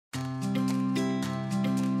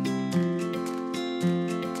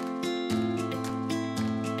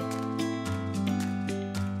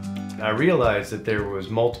I realized that there was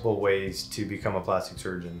multiple ways to become a plastic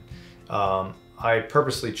surgeon. I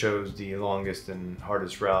purposely chose the longest and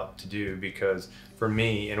hardest route to do because for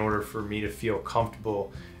me, in order for me to feel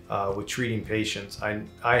comfortable with treating patients,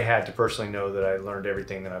 I had to personally know that I learned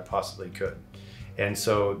everything that I possibly could. And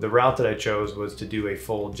so the route that I chose was to do a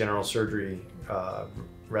full general surgery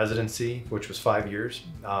residency, which was 5 years,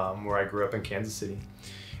 where I grew up in Kansas City.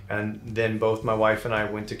 And then both my wife and I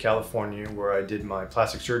went to California where I did my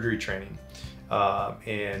plastic surgery training.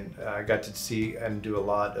 And I got to see and do a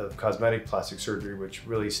lot of cosmetic plastic surgery, which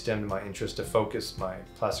really stemmed my interest to focus my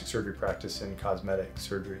plastic surgery practice in cosmetic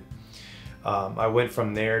surgery. I went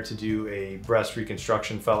from there to do a breast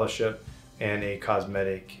reconstruction fellowship and a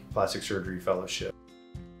cosmetic plastic surgery fellowship.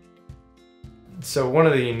 So one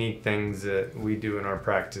of the unique things that we do in our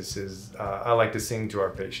practice is I like to sing to our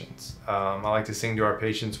patients. I like to sing to our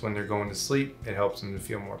patients when they're going to sleep. It helps them to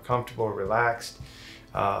feel more comfortable, relaxed.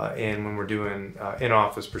 And when we're doing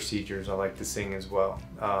in-office procedures, I like to sing as well.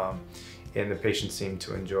 And the patients seem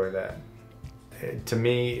to enjoy that. To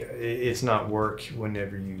me, it's not work when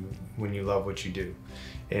you love what you do.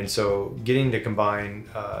 And so getting to combine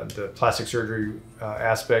the plastic surgery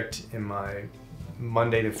aspect in my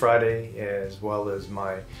Monday to Friday, as well as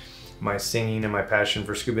my singing and my passion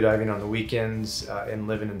for scuba diving on the weekends and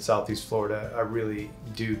living in Southeast Florida, I really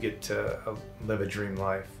do get to live a dream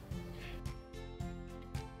life.